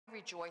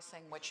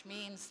rejoicing, which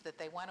means that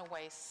they went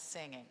away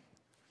singing.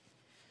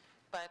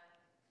 But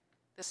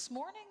this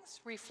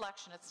morning's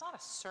reflection, it's not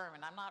a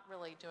sermon. I'm not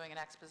really doing an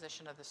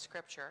exposition of the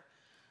scripture.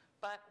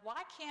 But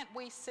why can't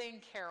we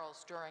sing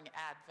carols during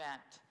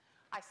Advent?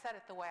 I said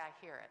it the way I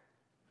hear it.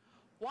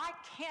 Why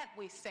can't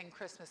we sing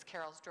Christmas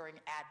carols during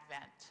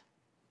Advent?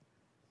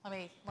 Let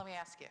me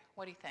ask you,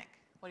 what do you think?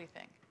 What do you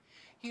think?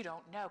 You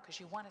don't know because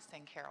you want to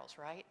sing carols,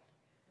 right?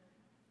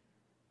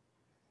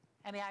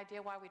 Any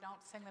idea why we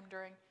don't sing them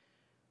during?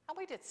 Oh,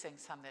 we did sing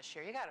some this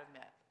year, you got to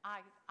admit. I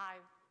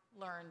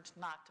learned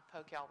not to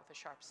poke y'all with a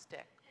sharp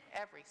stick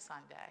every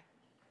Sunday.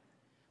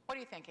 What do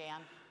you think,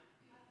 Ann?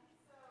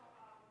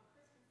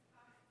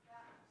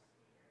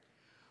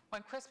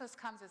 When Christmas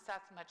comes, it's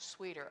that much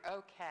sweeter.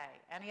 Okay.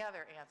 Any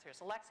other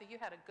answers? Alexa, you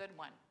had a good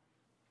one.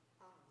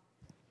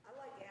 I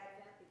like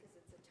Advent because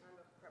it's a time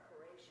of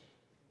preparation.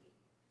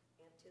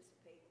 We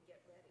anticipate and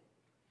get ready.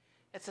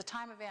 It's a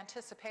time of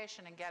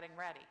anticipation and getting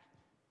ready,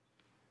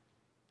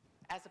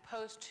 as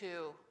opposed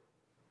to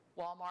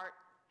Walmart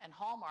and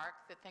Hallmark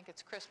that think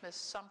it's Christmas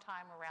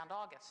sometime around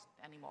August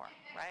anymore,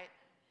 right?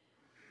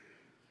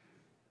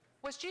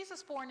 Was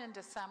Jesus born in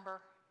December?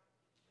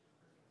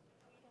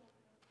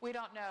 We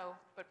don't know,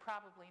 but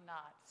probably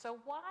not. So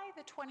why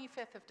the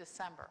 25th of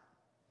December?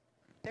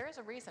 There is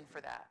a reason for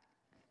that.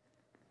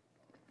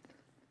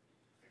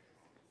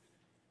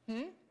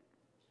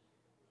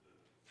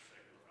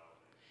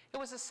 It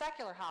was a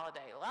secular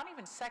holiday. Not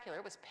even secular,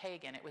 it was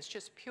pagan. It was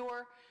just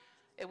pure.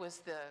 It was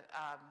the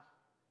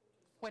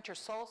winter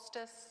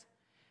solstice.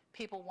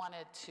 People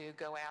wanted to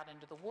go out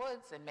into the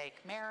woods and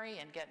make merry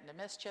and get into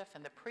mischief,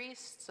 and the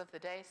priests of the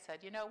day said,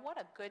 you know, what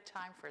a good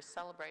time for a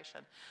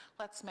celebration.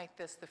 Let's make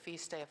this the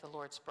feast day of the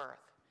Lord's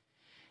birth.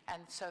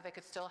 And so they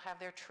could still have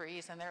their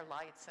trees and their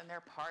lights and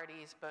their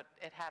parties, but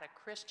it had a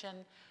Christian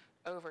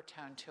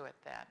overtone to it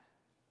then.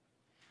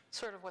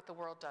 Sort of what the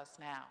world does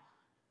now.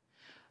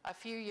 A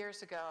few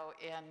years ago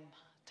in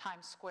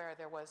Times Square,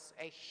 there was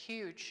a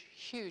huge,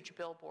 huge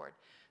billboard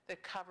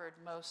that covered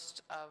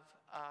most of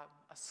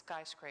a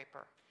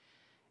skyscraper.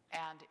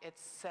 And it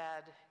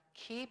said,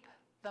 keep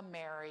the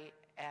merry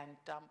and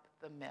dump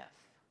the myth.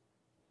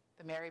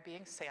 The merry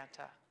being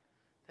Santa,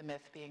 the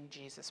myth being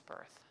Jesus'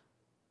 birth.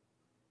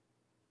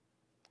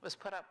 It was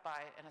put up by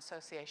an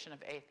association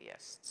of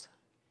atheists.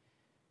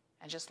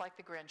 And just like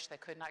the Grinch, they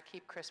could not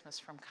keep Christmas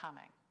from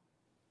coming.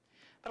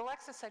 But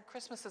Alexa said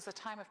Christmas is a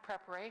time of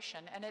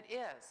preparation, and it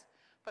is.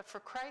 But for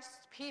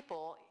Christ's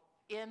people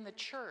in the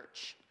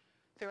church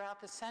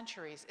throughout the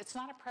centuries, it's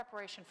not a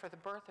preparation for the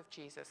birth of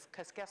Jesus,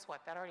 because guess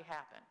what? That already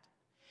happened.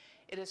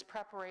 It is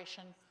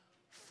preparation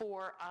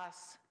for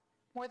us,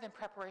 more than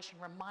preparation,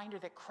 reminder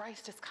that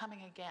Christ is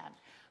coming again.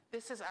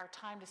 This is our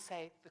time to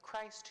say the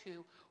Christ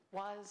who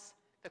was,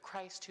 the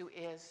Christ who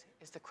is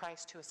the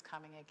Christ who is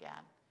coming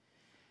again.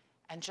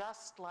 And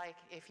just like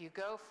if you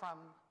go from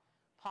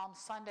Palm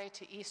Sunday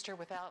to Easter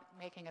without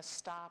making a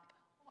stop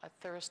at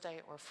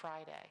Thursday or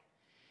Friday,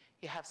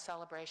 you have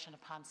celebration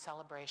upon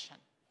celebration.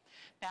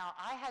 Now,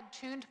 I had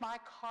tuned my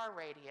car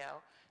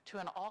radio to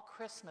an all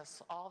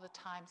Christmas, all the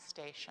time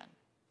station.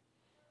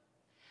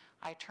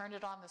 I turned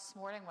it on this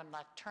morning. When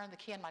I turned the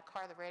key in my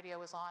car, the radio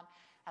was on,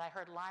 and I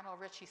heard Lionel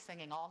Richie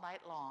singing all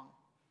night long.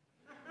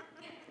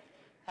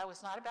 That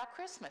was not about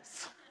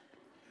Christmas,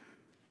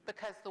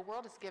 because the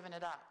world has given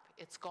it up.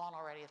 It's gone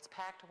already. It's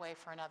packed away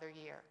for another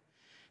year.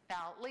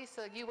 Now,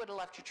 Lisa, you would have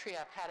left your tree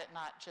up had it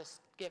not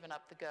just given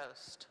up the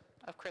ghost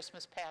of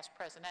Christmas past,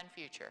 present, and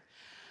future.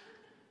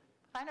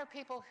 I know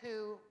people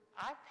who,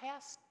 I've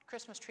passed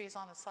Christmas trees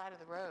on the side of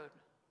the road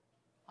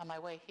on my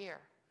way here,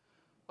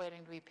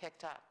 waiting to be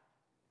picked up,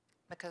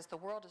 because the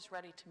world is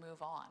ready to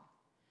move on.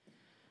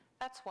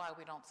 That's why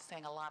we don't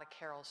sing a lot of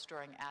carols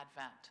during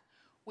Advent.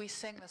 We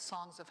sing the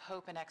songs of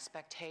hope and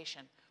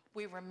expectation.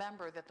 We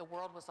remember that the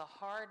world was a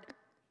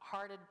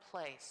hard-hearted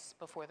place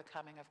before the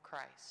coming of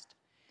Christ.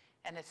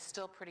 And it's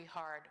still pretty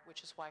hard,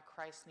 which is why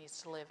Christ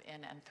needs to live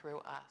in and through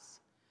us.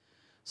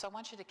 So I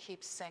want you to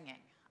keep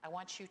singing. I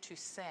want you to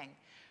sing.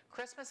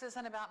 Christmas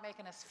isn't about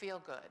making us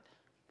feel good,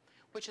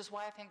 which is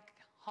why I think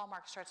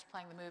Hallmark starts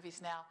playing the movies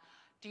now.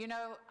 Do you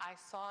know, I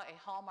saw a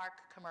Hallmark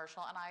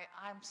commercial, and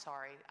I'm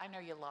sorry, I know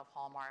you love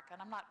Hallmark,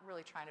 and I'm not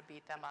really trying to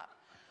beat them up.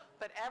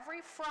 But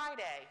every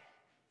Friday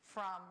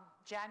from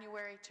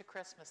January to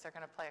Christmas, they're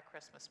going to play a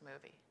Christmas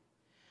movie.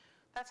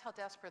 That's how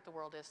desperate the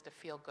world is to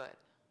feel good.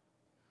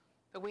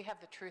 But we have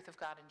the truth of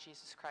God in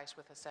Jesus Christ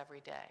with us every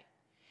day.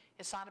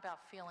 It's not about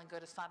feeling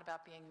good. It's not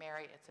about being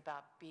merry. It's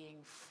about being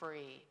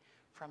free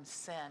from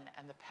sin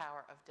and the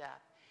power of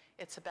death.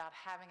 It's about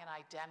having an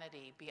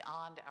identity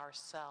beyond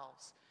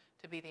ourselves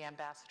to be the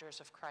ambassadors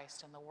of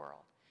Christ in the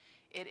world.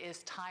 It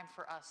is time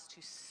for us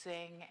to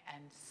sing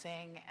and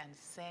sing and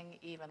sing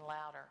even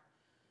louder,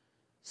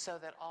 so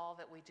that all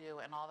that we do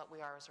and all that we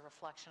are is a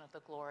reflection of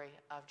the glory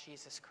of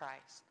Jesus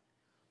Christ.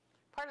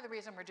 Part of the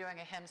reason we're doing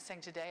a hymn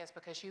sing today is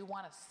because you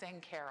want to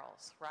sing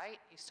carols, right?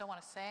 You still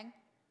want to sing?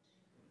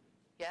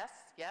 Yes,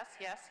 yes,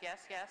 yes, yes,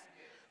 yes.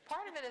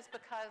 Part of it is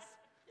because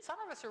some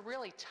of us are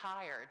really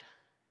tired.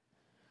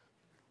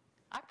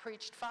 I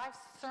preached 5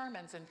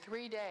 sermons in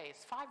 3 days,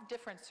 5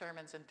 different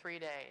sermons in 3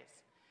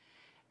 days.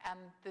 And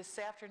this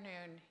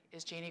afternoon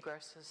is Jeannie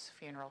Gross's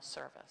funeral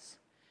service.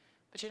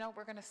 But you know what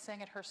we're going to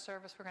sing at her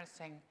service? We're going to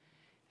sing,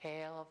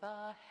 Hail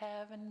the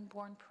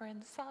heaven-born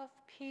Prince of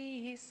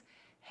Peace,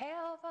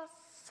 hail the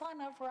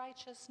Son of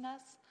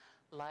Righteousness,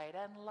 light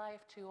and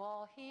life to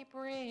all he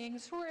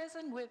brings,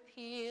 risen with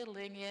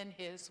healing in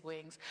his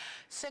wings.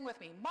 Sing with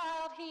me.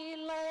 Mild he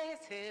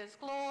lays his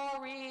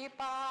glory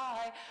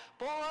by,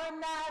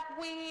 born that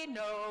we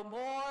no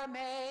more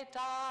may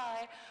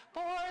die,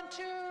 born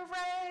to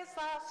raise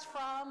us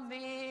from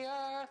the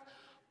earth,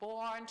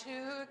 born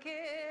to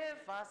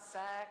give us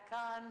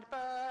second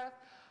birth.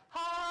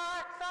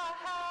 Hark the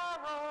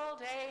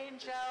herald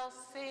angels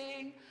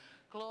sing,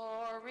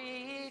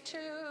 glory to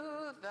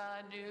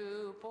the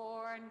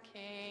newborn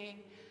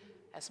King.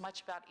 As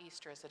much about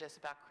Easter as it is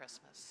about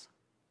Christmas.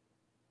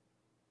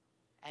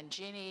 And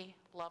Jeannie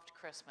loved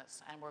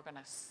Christmas, and we're going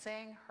to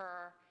sing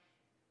her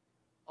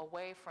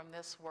away from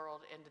this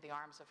world into the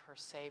arms of her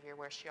Savior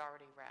where she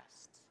already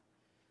rests.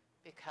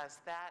 Because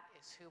that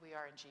is who we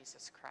are in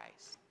Jesus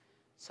Christ.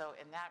 So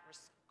in that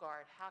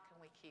regard, how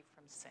can we keep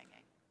from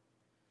singing?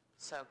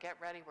 So get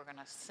ready. We're going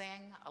to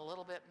sing a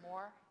little bit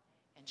more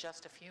in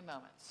just a few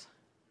moments.